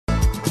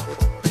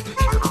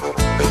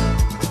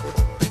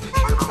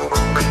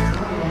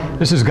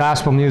This is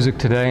Gospel Music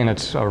Today, and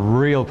it's a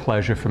real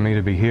pleasure for me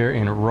to be here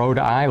in Rhode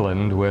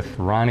Island with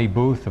Ronnie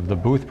Booth of the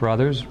Booth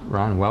Brothers.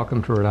 Ron,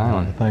 welcome to Rhode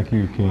Island. Thank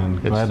you, Ken.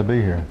 Glad to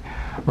be here.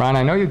 Ron,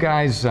 I know you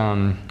guys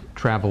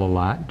travel a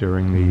lot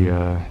during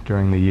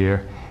the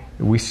year.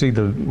 We see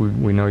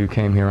we know you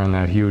came here on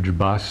that huge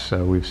bus.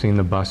 We've seen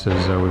the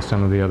buses with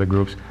some of the other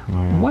groups.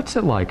 What's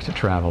it like to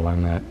travel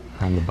on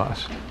the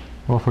bus?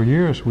 Well, for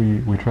years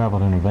we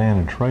traveled in a van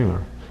and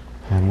trailer,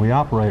 and we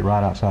operate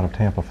right outside of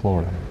Tampa,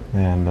 Florida.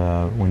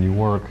 And when you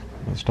work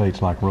in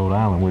states like Rhode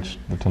Island, which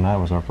tonight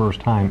was our first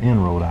time in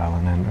Rhode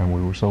Island, and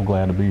we were so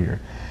glad to be here.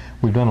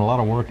 We've done a lot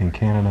of work in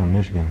Canada and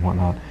Michigan and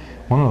whatnot.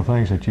 One of the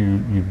things that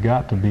you've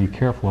got to be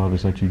careful of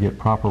is that you get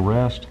proper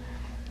rest,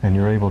 and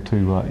you're able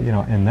to,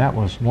 and that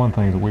was one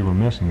thing that we were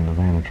missing in the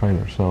van and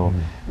trailer. So,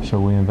 so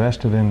we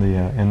invested in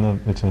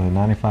it's a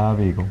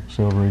 95 Eagle,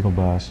 Silver Eagle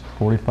bus,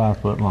 45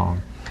 foot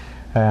long,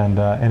 and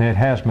it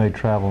has made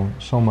travel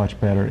so much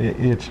better.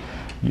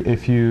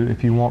 If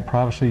you want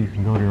privacy, you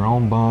can go to your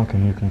own bunk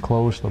and you can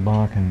close the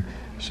bunk and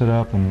sit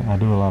up, and I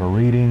do a lot of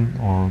reading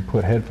or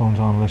put headphones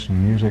on, listen to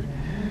music,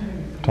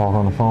 talk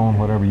on the phone,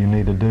 whatever you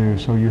need to do.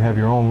 So you have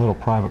your own little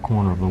private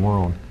corner of the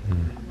world.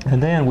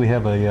 And then we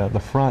have the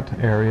front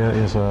area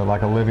is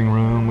like a living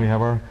room. We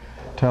have our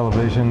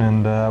television,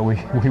 and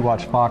we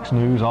watch Fox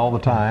News all the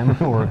time.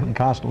 We're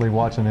constantly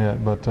watching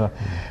it. But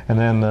and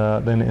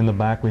then in the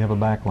back we have a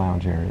back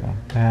lounge area,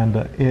 and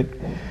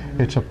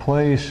it's a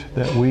place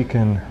that we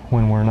can,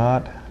 when we're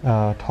not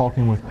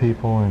talking with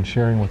people and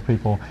sharing with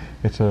people,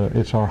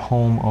 it's our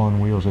home on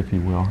wheels, if you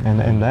will,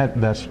 and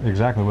that's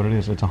exactly what it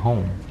is. It's a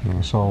home.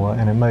 So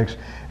and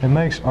it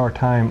makes our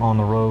time on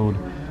the road.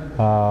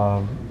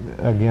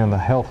 Again, the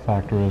health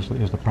factor is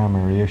the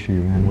primary issue,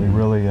 and we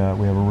really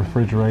we have a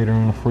refrigerator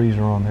and a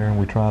freezer on there, and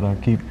we try to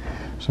keep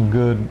some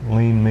good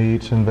lean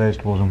meats and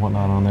vegetables and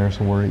whatnot on there,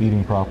 so we're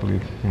eating properly,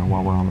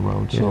 while we're on the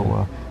road.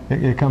 So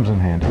it comes in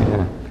handy.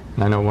 Yeah.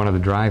 I know one of the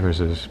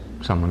drivers is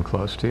someone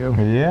close to you.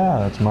 Yeah,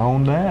 that's my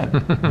own dad.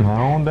 My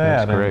own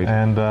dad. That's great.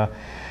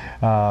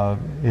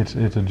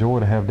 It's a joy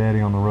to have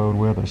Daddy on the road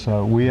with us.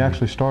 We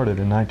actually started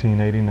in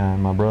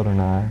 1989, my brother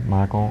and I,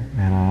 Michael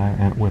and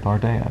I, with our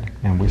dad,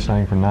 and we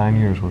sang for 9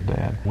 years with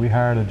Dad. We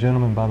hired a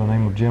gentleman by the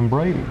name of Jim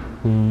Brady,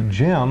 who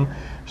Jim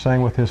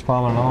sang with his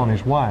father-in-law and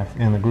his wife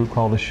in a group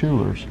called the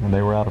Schulers, and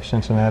they were out of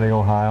Cincinnati,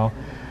 Ohio,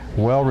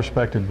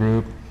 well-respected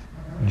group.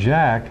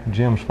 Jack,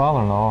 Jim's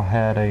father-in-law,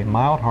 had a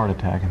mild heart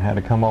attack and had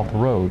to come off the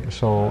road.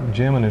 So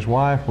Jim and his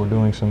wife were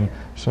doing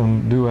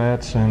some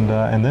duets, and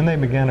then they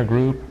began a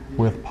group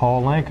with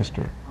Paul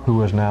Lancaster,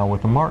 who is now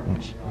with the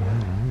Martins.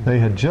 They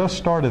had just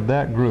started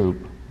that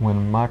group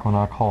when Michael and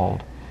I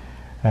called,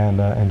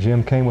 and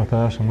Jim came with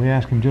us, and we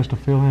asked him just to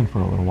fill in for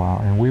a little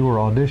while, and we were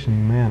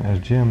auditioning men as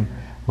Jim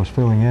was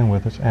filling in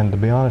with us. And to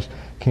be honest,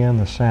 Ken,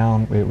 the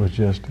sound, it was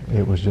just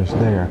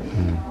there.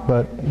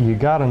 But you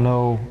got to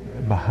know,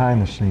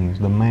 behind the scenes,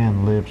 the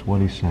man lives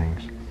what he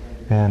sings,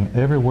 and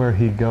everywhere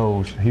he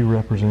goes, he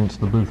represents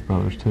the Booth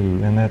Brothers too,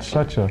 and that's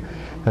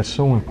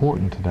so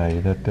important today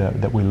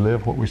that we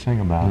live what we sing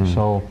about.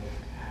 So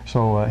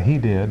he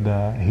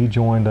he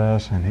joined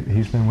us, and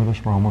he's been with us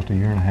for almost a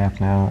year and a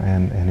half now,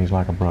 and he's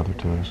like a brother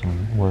to us,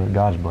 and we're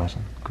God's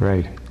blessing.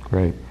 Great.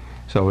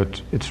 So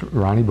it's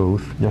Ronnie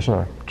Booth. Yes,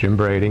 sir. Jim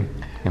Brady,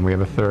 and we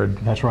have a third.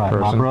 That's right.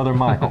 person. My brother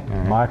Michael.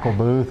 Michael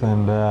Booth,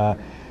 and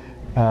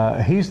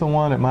he's the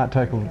one that might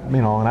take an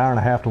hour and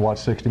a half to watch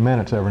 60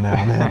 Minutes every now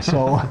and then.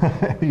 So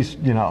he's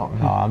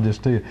I'm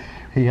just telling you,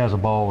 he has a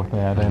ball with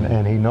that,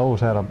 and he knows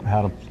how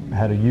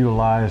to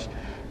utilize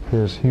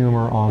his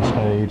humor on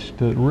stage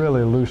to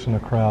really loosen the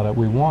crowd up.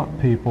 We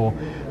want people,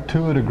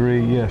 to a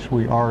degree, yes,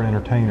 we are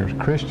entertainers.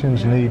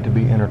 Christians need to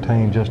be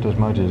entertained just as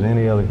much as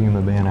any other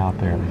human being out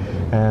there.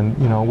 And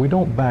we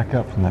don't back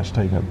up from that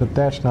statement, but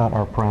that's not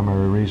our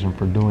primary reason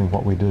for doing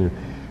what we do.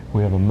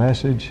 We have a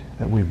message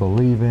that we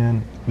believe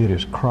in. It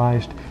is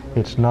Christ.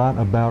 It's not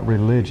about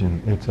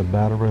religion. It's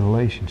about a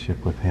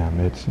relationship with Him.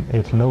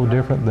 It's no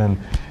different than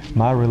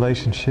my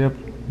relationship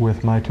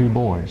with my two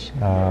boys.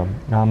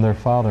 I'm their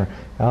father.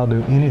 I'll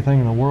do anything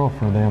in the world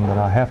for them that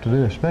I have to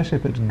do, especially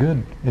if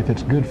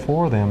it's good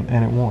for them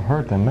and it won't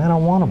hurt them. Man, I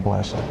want to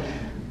bless them.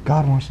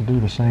 God wants to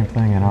do the same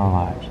thing in our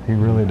lives. He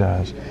really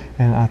does.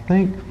 And I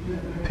think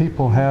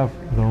people have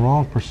the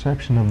wrong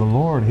perception of the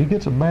Lord. He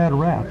gets a bad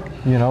rap.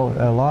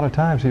 A lot of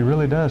times He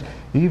really does.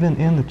 Even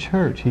in the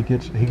church, He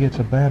gets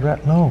a bad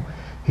rap. No,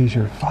 He's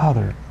your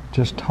Father.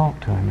 Just talk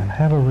to Him and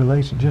have a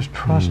relation. Just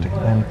trust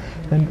Him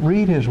and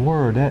read His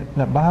Word.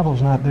 That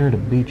Bible's not there to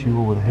beat you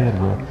over the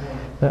head with.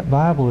 That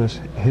Bible is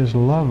His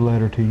love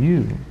letter to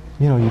you.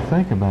 You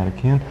think about it,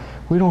 Ken.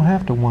 We don't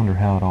have to wonder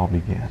how it all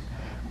began.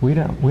 We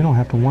don't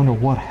have to wonder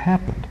what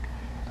happened.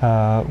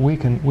 We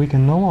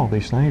can know all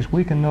these things.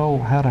 We can know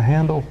how to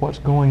handle what's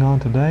going on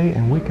today,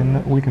 and we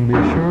can be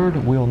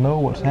assured we'll know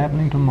what's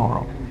happening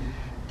tomorrow.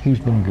 He's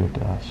been good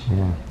to us,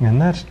 and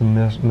that's the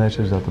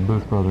message that the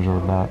Booth Brothers are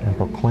about, and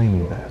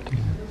proclaiming that.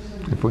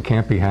 If we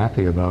can't be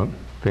happy about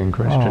being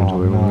Christians. Oh,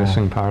 We were no.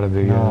 missing part of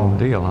the No,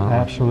 deal, huh?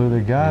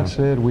 absolutely. God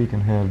said we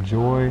can have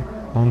joy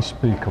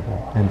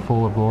unspeakable and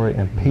full of glory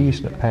and peace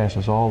that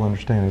passes all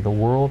understanding. The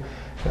world,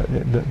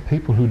 the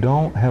people who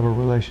don't have a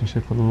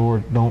relationship with the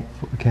Lord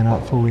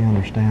cannot fully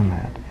understand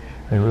that.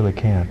 They really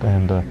can't.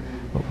 And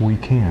but we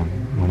can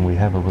when we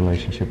have a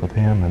relationship with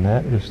Him, and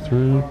that is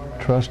through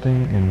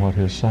trusting in what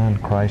His Son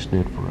Christ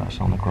did for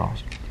us on the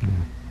cross.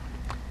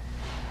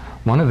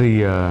 One of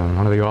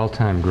the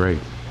all-time great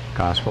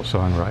gospel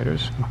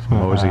songwriters,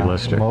 Mosey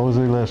Lister.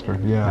 Mosey Lister,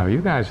 yeah. Now,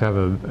 you guys have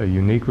a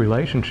unique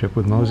relationship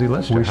with Mosey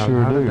Lister. We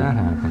sure how do. did that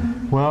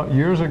happen? Well,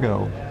 years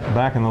ago,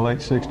 back in the late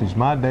 60s,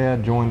 my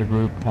dad joined a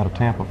group out of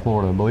Tampa,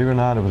 Florida. Believe it or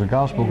not, it was a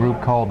gospel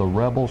group called the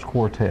Rebels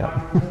Quartet.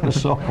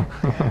 So,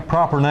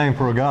 proper name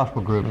for a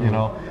gospel group, you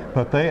know.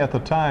 But at the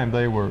time,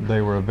 they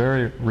were a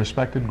very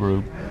respected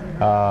group.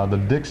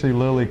 The Dixie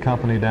Lily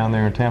Company down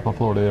there in Tampa,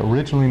 Florida,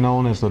 originally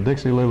known as the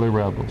Dixie Lily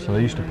Rebels. So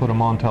they used to put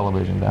them on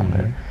television down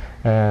there.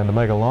 And to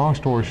make a long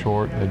story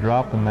short, they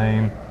dropped the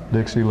name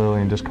Dixie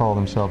Lily and just called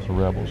themselves the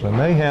Rebels. And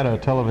they had a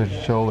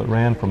television show that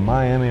ran from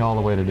Miami all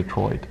the way to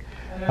Detroit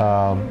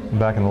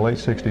back in the late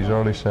 60s,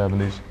 early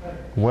 70s,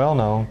 well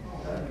known.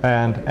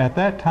 And at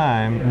that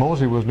time,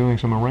 Mosey was doing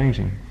some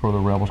arranging for the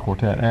Rebels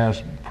Quartet,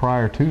 as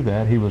prior to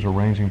that, he was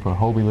arranging for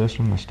Hobie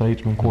Lister, the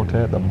Statesman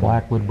Quartet, the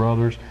Blackwood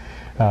Brothers,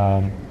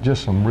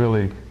 just some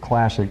really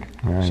classic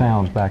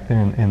sounds back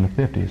then in the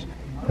 50s.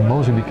 And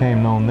Mosey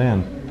became known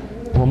then.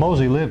 Well,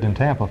 Mosey lived in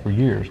Tampa for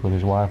years with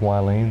his wife,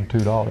 Wileen, and 2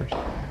 daughters.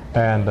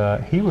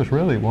 And he was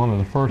really one of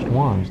the first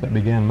ones that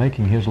began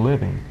making his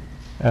living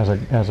as a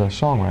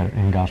songwriter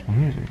in gospel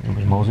music. It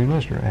was Mosey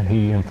Lister, and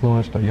he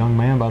influenced a young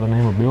man by the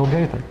name of Bill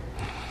Gaither.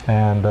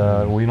 And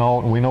we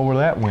know where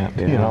that went,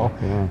 you know.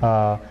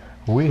 Yeah.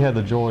 We had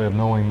the joy of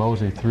knowing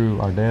Mosey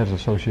through our dad's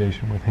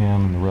association with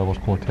him and the Rebels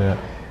Quartet.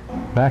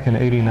 Back in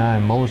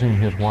 '89, Mosey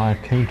and his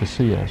wife came to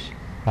see us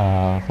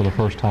for the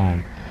first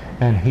time.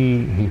 And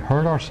he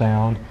heard our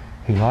sound.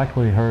 He liked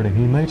what he heard, and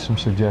he made some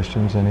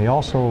suggestions, and he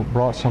also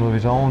brought some of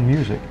his own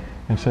music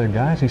and said,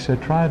 guys, he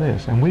said, try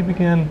this. And we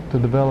began to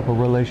develop a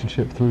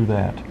relationship through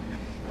that.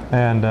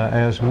 And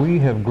as we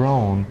have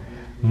grown,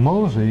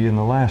 Mosey in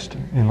the last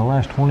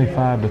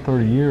 25 to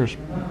 30 years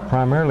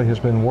primarily has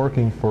been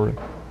working for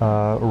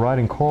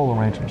writing choral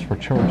arrangements for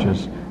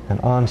churches and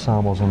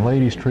ensembles and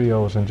ladies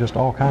trios and just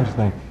all kinds of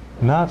things.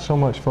 Not so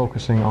much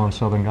focusing on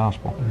Southern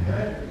gospel.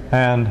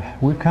 And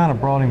we've kind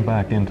of brought him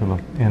back into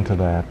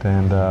that,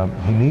 and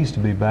he needs to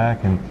be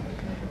back. And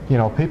you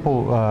know,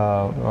 people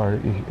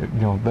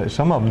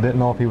some of them didn't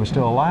know if he was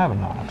still alive or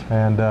not.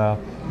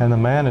 And the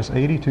man is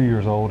 82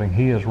 years old, and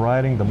he is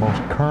writing the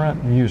most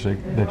current music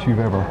that you've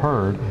ever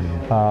heard.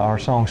 Our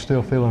song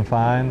 "Still Feeling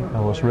Fine"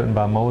 was written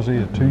by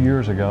Mosey 2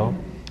 years ago,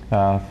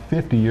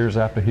 50 years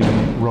after he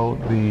wrote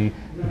the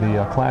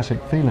classic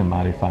 "Feeling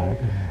Mighty Fine."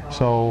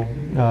 So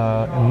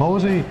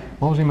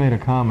Mosey made a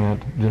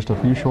comment just a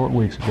few short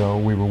weeks ago.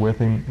 We were with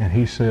him, and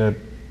he said,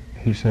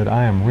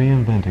 I am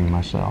reinventing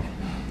myself.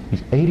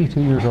 He's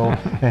 82 years old,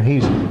 and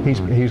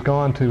he's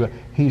gone to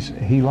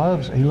he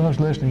loves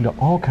listening to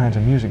all kinds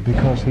of music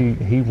because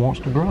he wants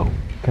to grow,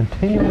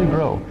 continually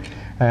grow.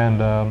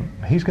 And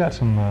he's got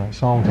some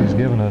songs he's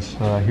given us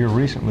here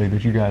recently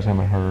that you guys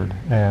haven't heard,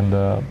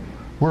 and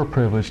we're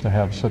privileged to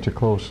have such a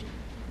close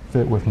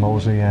fit with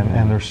Mosey,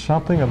 and there's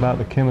something about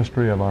the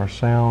chemistry of our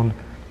sound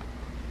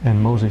and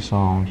Mosey's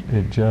songs.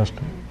 It just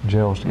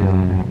gels together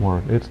and it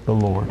works. It's the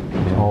Lord.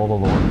 It's all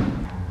the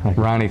Lord.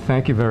 Ronnie,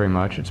 thank you very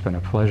much. It's been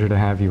a pleasure to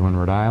have you in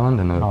Rhode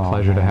Island, and a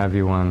pleasure to have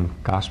you on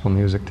Gospel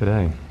Music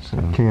Today. So,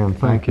 Ken,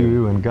 thank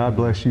you, and God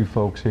bless you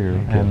folks here.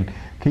 And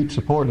keep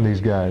supporting these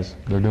guys.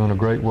 They're doing a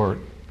great work.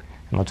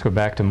 And let's go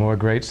back to more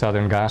great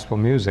Southern gospel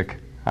music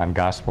on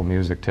Gospel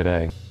Music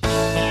Today.